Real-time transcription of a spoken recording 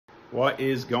What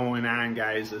is going on,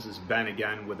 guys? This is Ben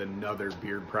again with another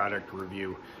beard product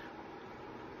review.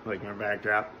 Like my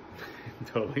backdrop,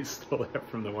 totally stole that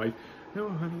from the wife. No,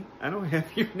 honey, I don't have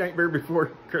your Nightmare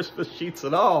Before Christmas sheets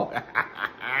at all.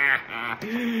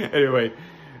 Anyway,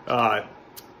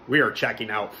 we are checking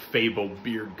out Fable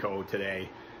Beard Co. today.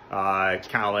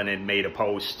 Colin had made a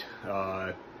post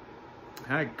a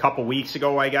couple weeks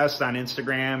ago, I guess, on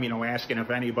Instagram, asking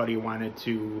if anybody wanted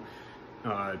to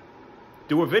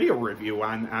do a video review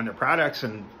on their products,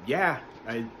 and yeah,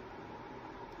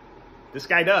 this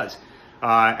guy does.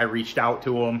 I reached out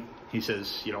to him. He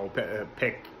says,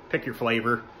 pick your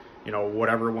flavor,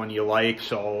 whatever one you like.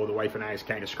 So the wife and I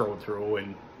kind of scrolled through,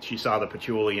 and she saw the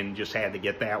patchouli and just had to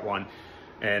get that one.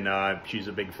 And she's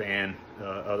a big fan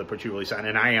of the patchouli scent,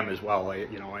 and I am as well.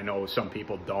 I know some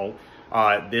people don't.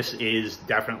 This is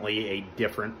definitely a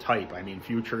different type. I mean,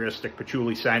 futuristic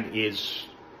patchouli scent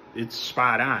it's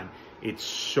spot on. It's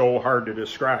so hard to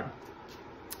describe.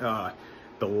 The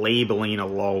labeling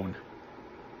alone,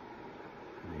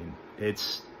 I mean,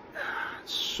 it's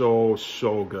so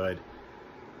good.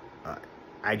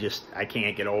 I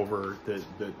can't get over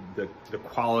the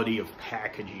quality of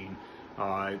packaging.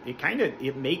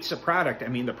 It makes a product. I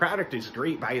mean, the product is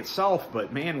great by itself,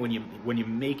 but man, when you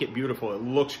make it beautiful, it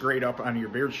looks great up on your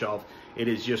beard shelf. It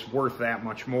is just worth that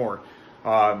much more.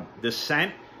 The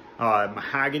scent,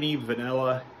 mahogany,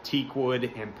 vanilla,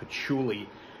 teakwood, and patchouli.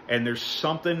 And there's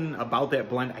something about that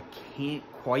blend I can't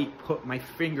quite put my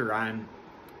finger on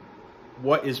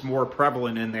what is more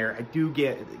prevalent in there. I do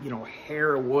get,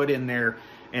 hair wood in there,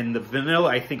 and the vanilla,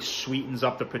 I think, sweetens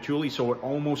up the patchouli, so it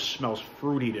almost smells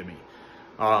fruity to me.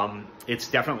 It's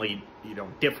definitely,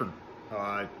 different,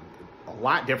 a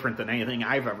lot different than anything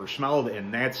I've ever smelled,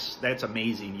 and that's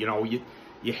amazing.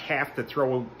 You have to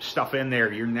throw stuff in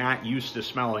there you're not used to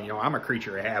smelling. I'm a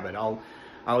creature of habit.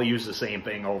 I'll use the same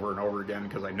thing over and over again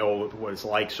because I know what it's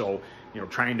like. So,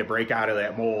 trying to break out of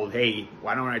that mold, hey,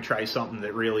 why don't I try something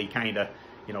that really kind of,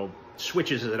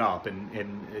 switches it up,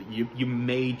 and you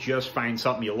may just find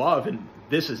something you love, and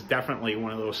this is definitely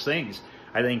one of those things.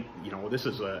 I think, this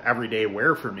is a everyday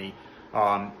wear for me.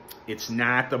 It's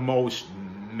not the most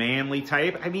manly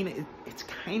type. I mean, it's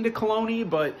kind of cologne-y,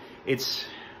 but it's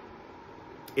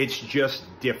just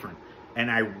different. And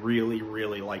I really,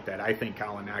 really like that. I think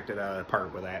Colin knocked it out of the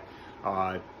park with that.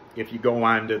 If you go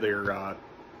onto their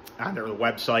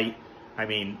website, I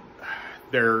mean,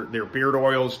 their beard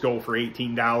oils go for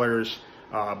 $18,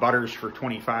 butters for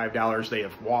 $25. They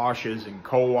have washes and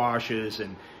co-washes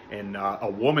and a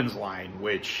woman's line,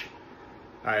 which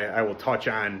I will touch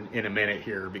on in a minute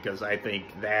here because I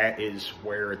think that is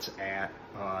where it's at.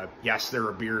 Yes, they're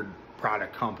a beard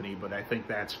product company, but I think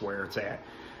that's where it's at.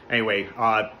 Anyway,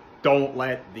 don't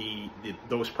let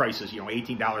those prices,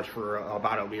 $18 for a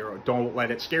bottle of beer, don't let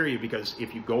it scare you, because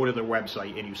if you go to their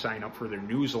website and you sign up for their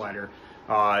newsletter,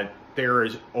 there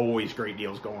is always great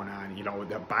deals going on.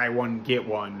 The buy one get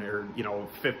one, or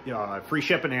free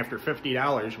shipping after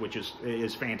 $50, which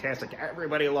is fantastic.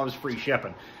 Everybody loves free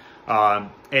shipping,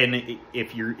 and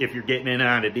if you're getting in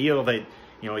on a deal that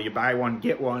you buy one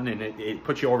get one, and it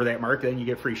puts you over that mark, then you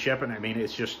get free shipping. I mean,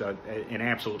 it's just an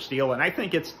absolute steal, and I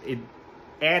think it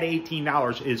at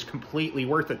 $18 is completely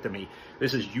worth it to me.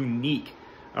 This is unique.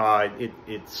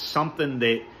 It's something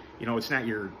that, it's not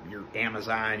your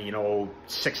Amazon,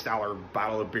 $6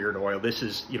 bottle of beard oil. This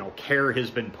is, care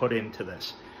has been put into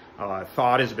this.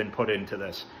 Thought has been put into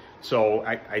this. So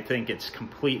I think it's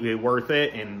completely worth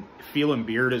it, and Feelin'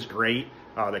 Beard is great.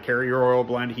 The carrier oil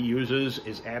blend he uses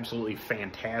is absolutely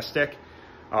fantastic.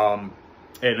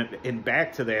 And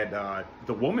back to that,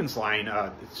 the woman's line,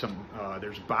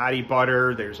 there's body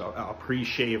butter, there's a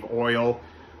pre-shave oil,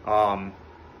 the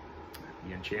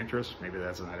Enchantress, maybe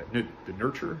that's not it, the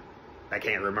Nurture, I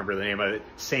can't remember the name of it,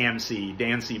 Sam C,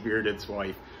 Dan C. Bearded's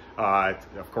wife.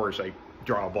 Of course, I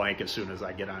draw a blank as soon as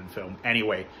I get on film.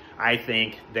 Anyway, I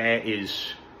think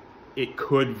it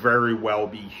could very well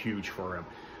be huge for him.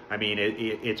 I mean,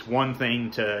 it's one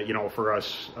thing to, for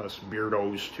us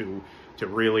beardos to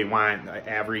really want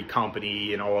every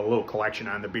company, a little collection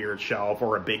on the beard shelf,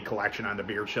 or a big collection on the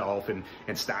beard shelf, and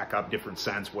stock up different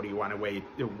scents. What do you want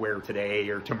to wear today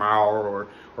or tomorrow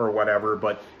or whatever?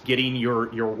 But getting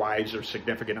your wives or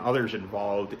significant others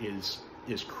involved is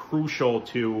crucial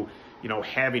to,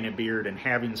 having a beard and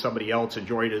having somebody else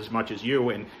enjoy it as much as you.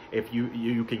 And if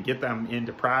you can get them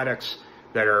into products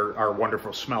that are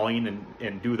wonderful smelling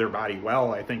and do their body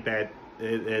well, I think that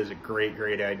is a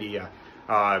great idea.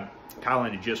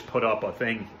 Colin had just put up a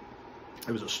thing.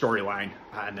 It was a storyline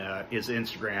on his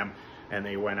Instagram, and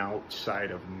they went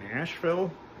outside of Nashville,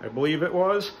 I believe it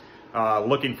was,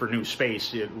 looking for new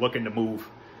space, looking to move.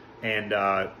 and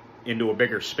into a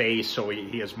bigger space, so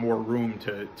he has more room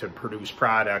to produce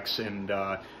products, and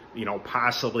you know,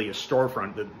 possibly a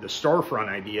storefront. The storefront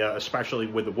idea, especially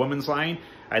with the women's line,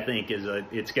 I think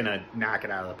it's gonna knock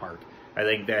it out of the park. I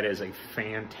think that is a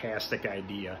fantastic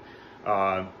idea,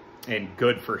 and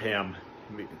good for him.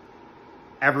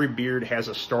 Every beard has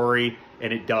a story,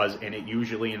 and it does, and it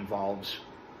usually involves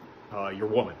your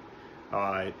woman.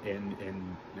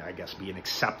 And I guess being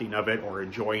accepting of it, or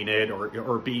enjoying it,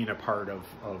 or being a part of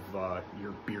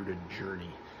your bearded journey,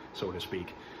 so to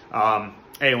speak.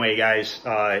 Anyway, guys,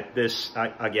 this,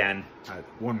 again,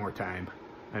 one more time,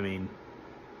 I mean,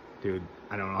 dude,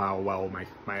 I don't know how well my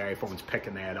iPhone's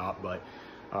picking that up, but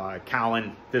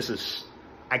Colin,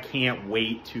 I can't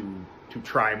wait to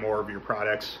try more of your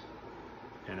products,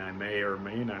 and I may or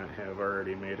may not have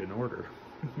already made an order.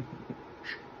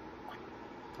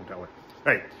 Don't tell her.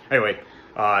 All right. Anyway,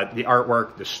 the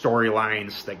artwork, the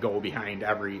storylines that go behind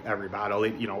every bottle.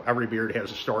 You know, every beard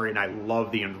has a story, and I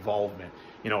love the involvement.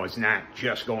 You know, it's not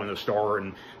just going to the store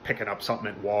and picking up something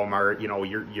at Walmart. You know,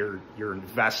 you're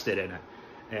invested in it,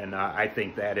 and I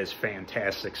think that is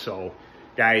fantastic. So,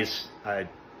 guys,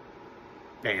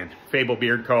 man, Fable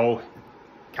Beard Co.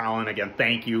 Colin, again,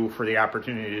 thank you for the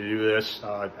opportunity to do this.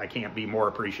 I can't be more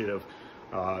appreciative.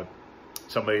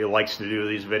 Somebody who likes to do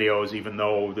these videos, even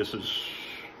though this is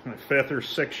my 5th or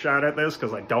 6th shot at this,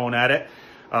 because I don't edit.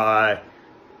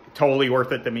 Totally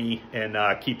worth it to me, and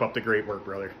keep up the great work,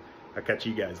 brother. I'll catch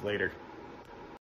you guys later.